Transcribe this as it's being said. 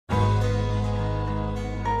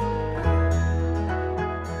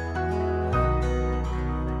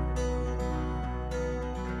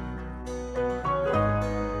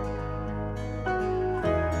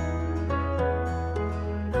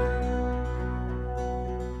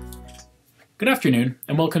Good afternoon,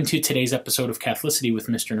 and welcome to today's episode of Catholicity with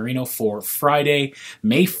Mr. Nerino for Friday,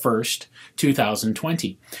 May 1st,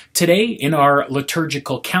 2020. Today, in our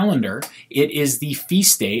liturgical calendar, it is the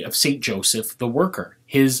feast day of St. Joseph the Worker,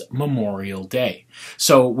 his Memorial Day.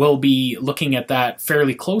 So we'll be looking at that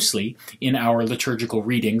fairly closely in our liturgical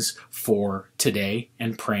readings for today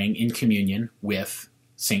and praying in communion with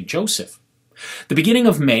St. Joseph. The beginning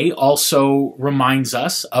of May also reminds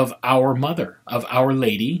us of our Mother, of Our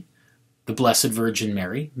Lady, the Blessed Virgin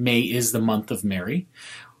Mary. May is the month of Mary.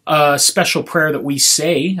 A special prayer that we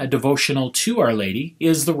say, a devotional to Our Lady,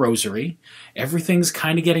 is the Rosary. Everything's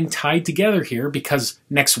kind of getting tied together here because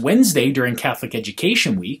next Wednesday during Catholic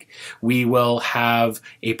Education Week, we will have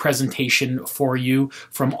a presentation for you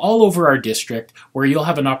from all over our district where you'll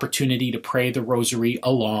have an opportunity to pray the Rosary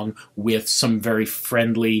along with some very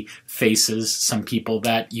friendly faces, some people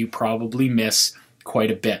that you probably miss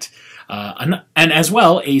quite a bit. And as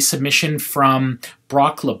well, a submission from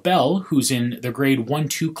Brock LaBelle, who's in the grade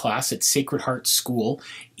 1-2 class at Sacred Heart School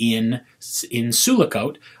in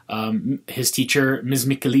Sulicote. His teacher, Ms.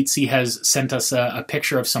 Michalizzi, has sent us a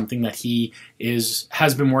picture of something that he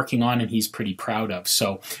has been working on and he's pretty proud of.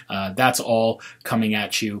 So that's all coming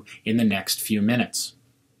at you in the next few minutes.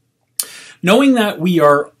 Knowing that we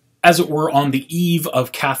are, as it were, on the eve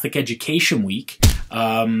of Catholic Education Week,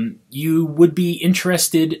 you would be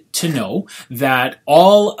interested to know that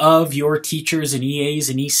all of your teachers and EAs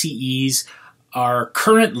and ECEs are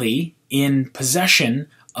currently in possession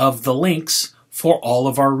of the links for all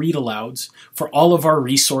of our read alouds, for all of our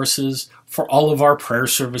resources, for all of our prayer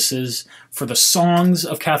services, for the songs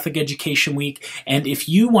of Catholic Education Week. And if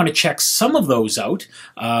you want to check some of those out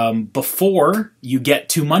before you get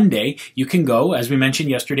to Monday, you can go, as we mentioned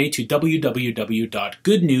yesterday, to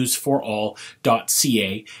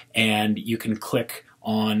www.goodnewsforall.ca, and you can click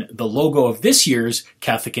on the logo of this year's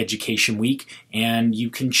Catholic Education Week, and you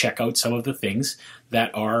can check out some of the things that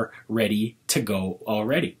are ready to go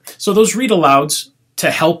already. So those read alouds to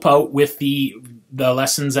help out with the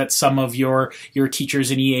lessons that some of your teachers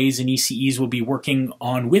and EAs and ECEs will be working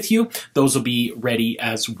on with you, those will be ready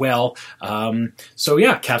as well. So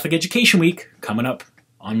yeah, Catholic Education Week coming up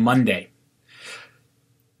on Monday.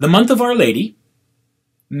 The month of Our Lady,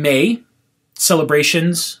 May,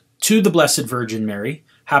 celebrations to the Blessed Virgin Mary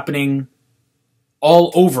happening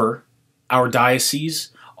all over our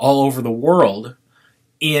diocese, all over the world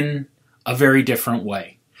in a very different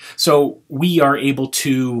way. So we are able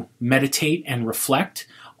to meditate and reflect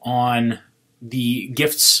on the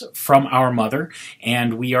gifts from our Mother,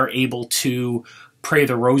 and we are able to pray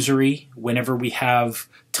the Rosary whenever we have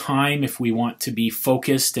time, if we want to be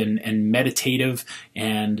focused and meditative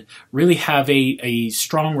and really have a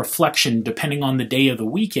strong reflection, depending on the day of the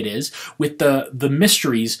week it is, with the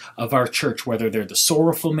mysteries of our church, whether they're the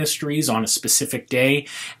sorrowful mysteries on a specific day,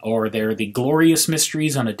 or they're the glorious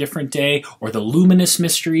mysteries on a different day, or the luminous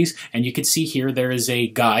mysteries. And you can see here there is a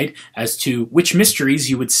guide as to which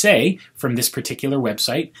mysteries you would say from this particular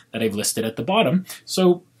website that I've listed at the bottom.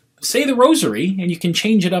 So say the Rosary, and you can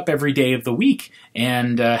change it up every day of the week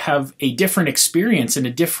and have a different experience and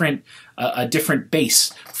a different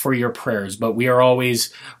base for your prayers. But we are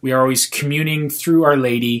always communing through Our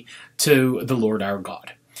Lady to the Lord our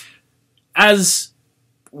God. As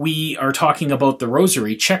we are talking about the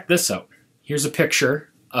Rosary, check this out. Here's a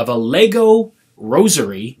picture of a Lego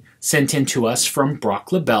Rosary sent in to us from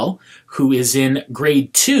Brock LaBelle, who is in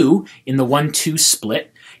grade 2 in the 1-2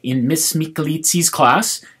 split in Miss Michalizzi's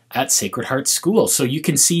class at Sacred Heart School. So you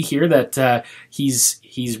can see here that he's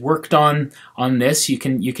worked on this. You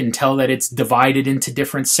can tell that it's divided into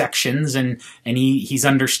different sections, and he's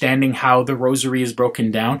understanding how the Rosary is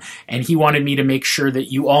broken down. And he wanted me to make sure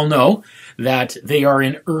that you all know that they are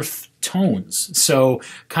in earth tones. So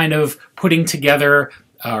kind of putting together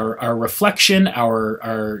our reflection,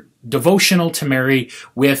 our devotional to Mary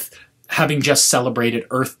with having just celebrated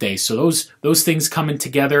Earth Day. So those things coming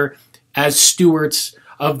together as stewards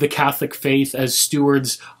of the Catholic faith, as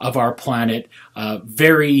stewards of our planet.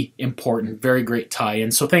 Very important, very great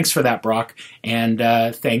tie-in. So thanks for that, Brock. And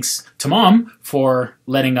thanks to Mom for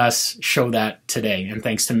letting us show that today. And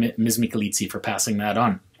thanks to Ms. Michalizzi for passing that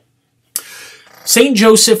on. St.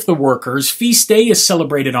 Joseph the Worker's feast day is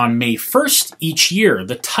celebrated on May 1st each year.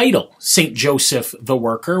 The title, St. Joseph the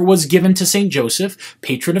Worker, was given to St. Joseph,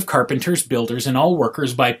 patron of carpenters, builders, and all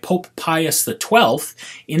workers, by Pope Pius XII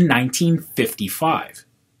in 1955.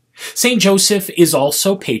 St. Joseph is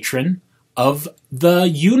also patron of the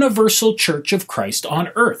Universal Church of Christ on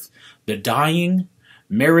earth, the dying,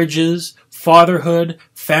 marriages, fatherhood,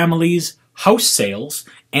 families, house sales,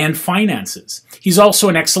 and finances. He's also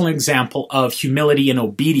an excellent example of humility and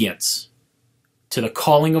obedience. to the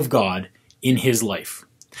calling of God in his life.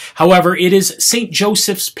 However, it is St.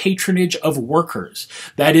 Joseph's patronage of workers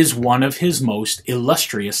that is one of his most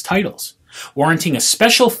illustrious titles, warranting a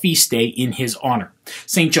special feast day in his honor.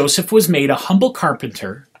 St. Joseph was himself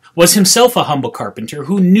a humble carpenter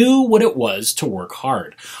who knew what it was to work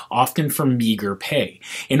hard, often for meager pay,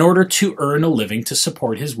 in order to earn a living to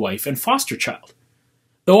support his wife and foster child.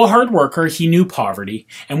 Though a hard worker, he knew poverty,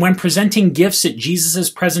 and when presenting gifts at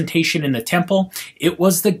Jesus' presentation in the temple, it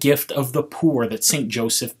was the gift of the poor that St.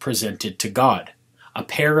 Joseph presented to God, a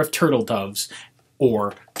pair of turtle doves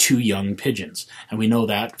or 2 young pigeons. And we know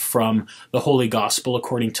that from the Holy Gospel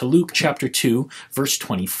according to Luke chapter 2, verse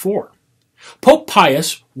 24. Pope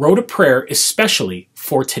Pius wrote a prayer especially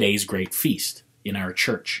for today's great feast in our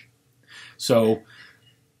church. So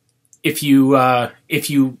if you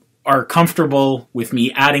are comfortable with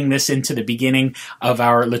me adding this into the beginning of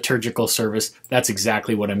our liturgical service, that's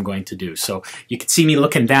exactly what I'm going to do. So you can see me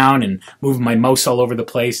looking down and moving my mouse all over the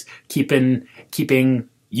place, keeping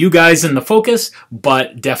you guys in the focus,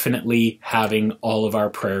 but definitely having all of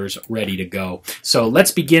our prayers ready to go. So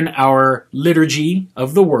let's begin our liturgy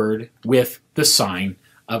of the Word with the sign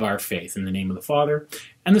of our faith. In the name of the Father,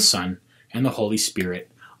 and the Son, and the Holy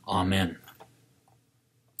Spirit. Amen.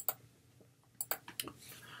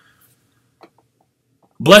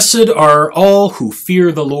 Blessed are all who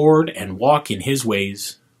fear the Lord and walk in his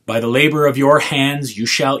ways. By the labor of your hands you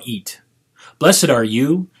shall eat. Blessed are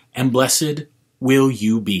you, and blessed will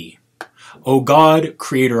you be. O God,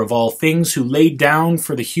 creator of all things, who laid down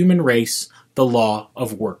for the human race the law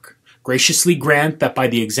of work, graciously grant that by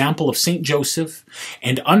the example of St. Joseph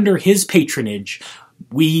and under his patronage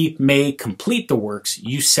we may complete the works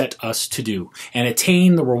you set us to do and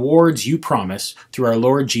attain the rewards you promise through our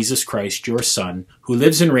Lord Jesus Christ, your Son, who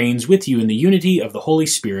lives and reigns with you in the unity of the Holy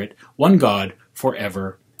Spirit, one God,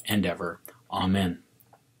 forever and ever. Amen.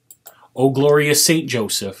 O glorious St.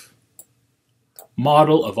 Joseph,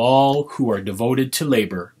 model of all who are devoted to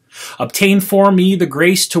labor, obtain for me the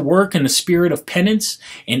grace to work in the spirit of penance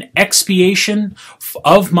and expiation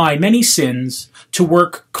of my many sins, to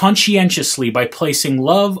work conscientiously by placing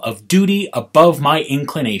love of duty above my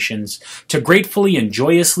inclinations, to gratefully and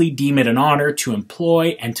joyously deem it an honor to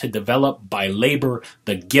employ and to develop by labor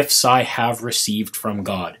the gifts I have received from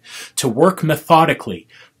God, to work methodically,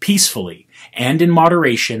 peacefully, and in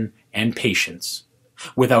moderation and patience,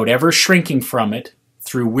 without ever shrinking from it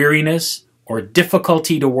through weariness or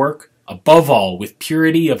difficulty to work, above all with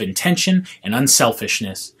purity of intention and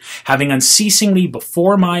unselfishness, having unceasingly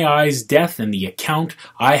before my eyes death and the account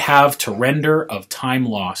I have to render of time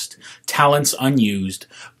lost, talents unused,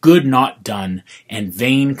 good not done, and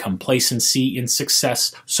vain complacency in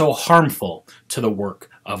success so harmful to the work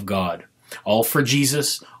of God. All for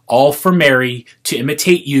Jesus, all for Mary, to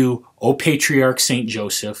imitate you, O Patriarch St.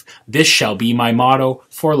 Joseph. This shall be my motto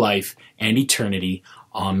for life and eternity.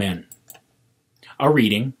 Amen. A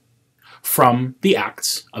reading from the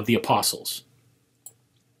Acts of the Apostles.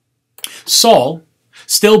 Saul,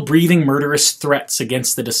 still breathing murderous threats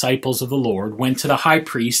against the disciples of the Lord, went to the high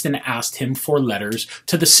priest and asked him for letters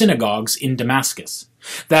to the synagogues in Damascus,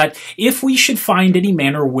 that if we should find any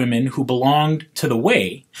men or women who belonged to the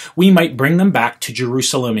way, we might bring them back to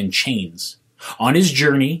Jerusalem in chains. On his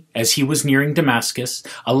journey, as he was nearing Damascus,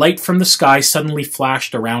 a light from the sky suddenly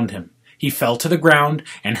flashed around him. He fell to the ground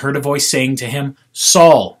and heard a voice saying to him,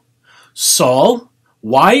 "Saul, Saul,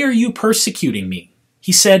 why are you persecuting me?"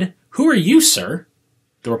 He said, "Who are you, sir?"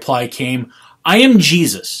 The reply came, "I am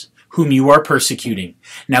Jesus, whom you are persecuting.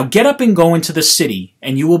 Now get up and go into the city,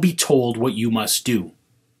 and you will be told what you must do."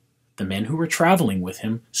 The men who were traveling with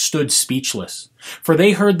him stood speechless, for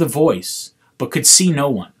they heard the voice, but could see no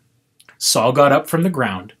one. Saul got up from the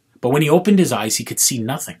ground, but when he opened his eyes he could see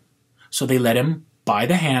nothing. So they led him by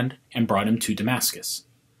the hand and brought him to Damascus.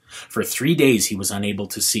 For 3 days he was unable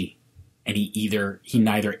to see, and he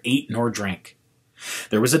neither ate nor drank.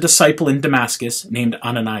 There was a disciple in Damascus named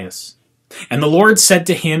Ananias. And the Lord said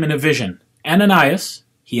to him in a vision, "Ananias?"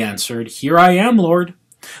 He answered, "Here I am, Lord."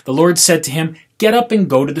 The Lord said to him, "Get up and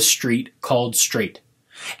go to the street called Straight,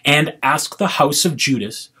 and ask the house of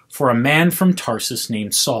Judas for a man from Tarsus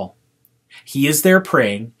named Saul. He is there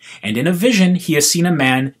praying, and in a vision he has seen a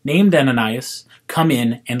man named Ananias come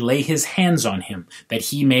in and lay his hands on him, that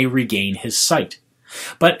he may regain his sight."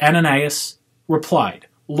 But Ananias replied,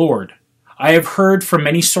 "Lord, I have heard from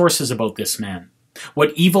many sources about this man,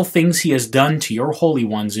 what evil things he has done to your holy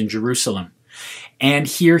ones in Jerusalem. And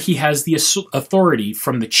here he has the authority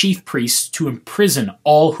from the chief priests to imprison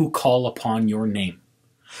all who call upon your name."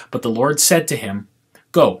 But the Lord said to him,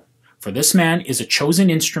 "Go, For this man is a chosen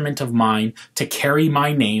instrument of mine to carry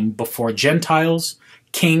my name before Gentiles,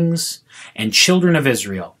 kings, and children of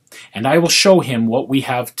Israel, and I will show him what we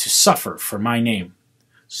have to suffer for my name."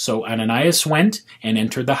 So Ananias went and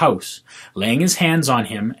entered the house, laying his hands on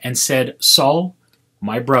him, and said, "Saul,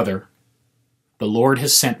 my brother, the Lord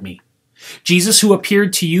has sent me, Jesus, who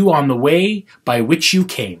appeared to you on the way by which you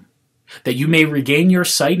came, that you may regain your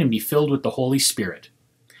sight and be filled with the Holy Spirit."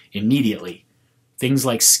 Immediately, things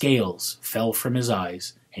like scales fell from his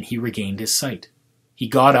eyes, and he regained his sight. He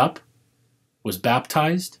got up, was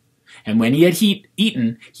baptized, and when he had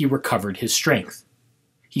eaten, he recovered his strength.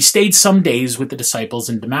 He stayed some days with the disciples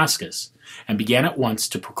in Damascus, and began at once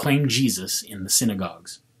to proclaim Jesus in the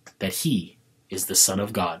synagogues, that he is the Son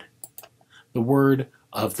of God. The word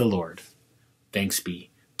of the Lord. Thanks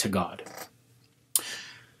be to God.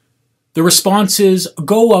 The response is,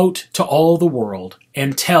 go out to all the world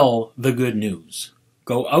and tell the good news.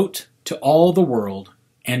 Go out to all the world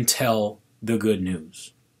and tell the good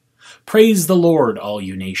news. Praise the Lord, all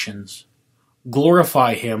you nations.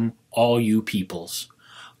 Glorify him, all you peoples.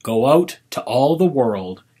 Go out to all the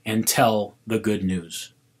world and tell the good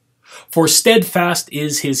news. For steadfast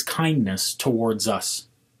is his kindness towards us,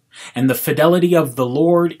 and the fidelity of the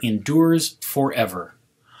Lord endures forever.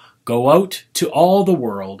 Go out to all the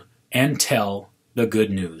world and tell the good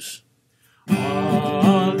news. Alleluia,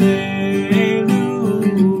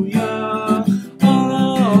 alleluia,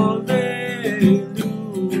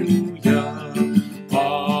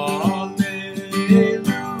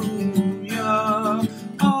 alleluia,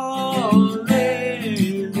 alleluia.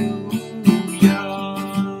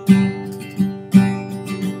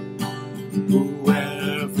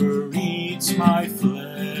 Whoever eats my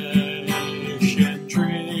flesh and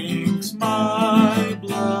drinks my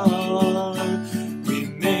blood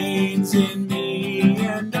remains in me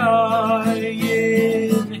and I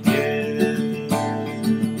in him.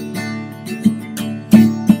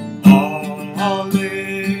 Alleluia,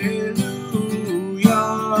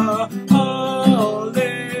 alleluia,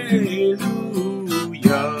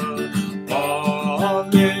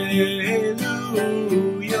 alleluia,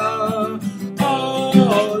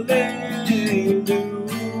 alleluia.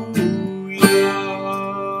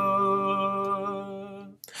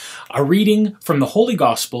 A reading from the Holy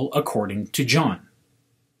Gospel according to John.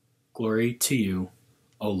 Glory to you,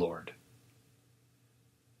 O Lord.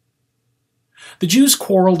 The Jews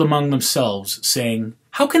quarreled among themselves, saying,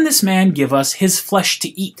 "How can this man give us his flesh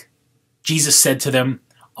to eat?" Jesus said to them,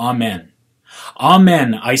 "Amen.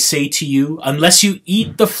 Amen, I say to you, unless you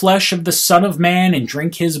eat the flesh of the Son of Man and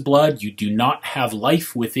drink his blood, you do not have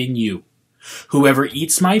life within you. Whoever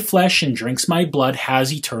eats my flesh and drinks my blood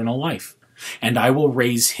has eternal life, and I will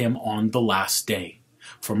raise him on the last day.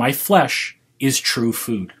 For my flesh is true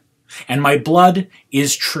food, and my blood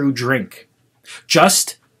is true drink.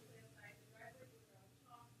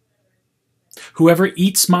 Whoever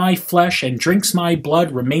eats my flesh and drinks my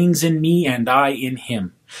blood remains in me, and I in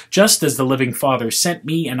him. Just as the living Father sent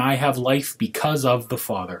me, and I have life because of the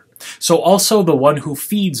Father, so also the one who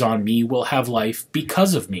feeds on me will have life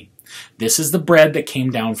because of me. This is the bread that came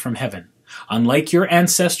down from heaven. Unlike your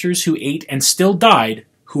ancestors who ate and still died,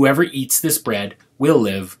 whoever eats this bread will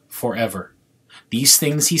live forever." These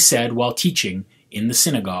things he said while teaching in the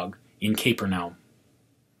synagogue in Capernaum.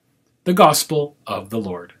 The Gospel of the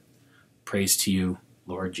Lord. Praise to you,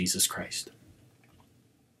 Lord Jesus Christ.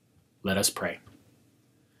 Let us pray.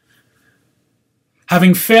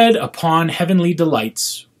 Having fed upon heavenly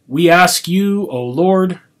delights, we ask you, O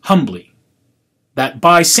Lord, humbly, that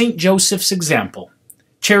by Saint Joseph's example,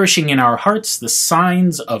 cherishing in our hearts the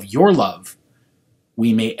signs of your love,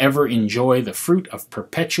 we may ever enjoy the fruit of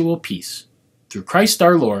perpetual peace. Through Christ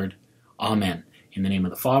our Lord. Amen. In the name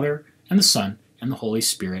of the Father, and the Son, and the Holy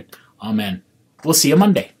Spirit. Amen. We'll see you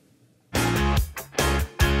Monday.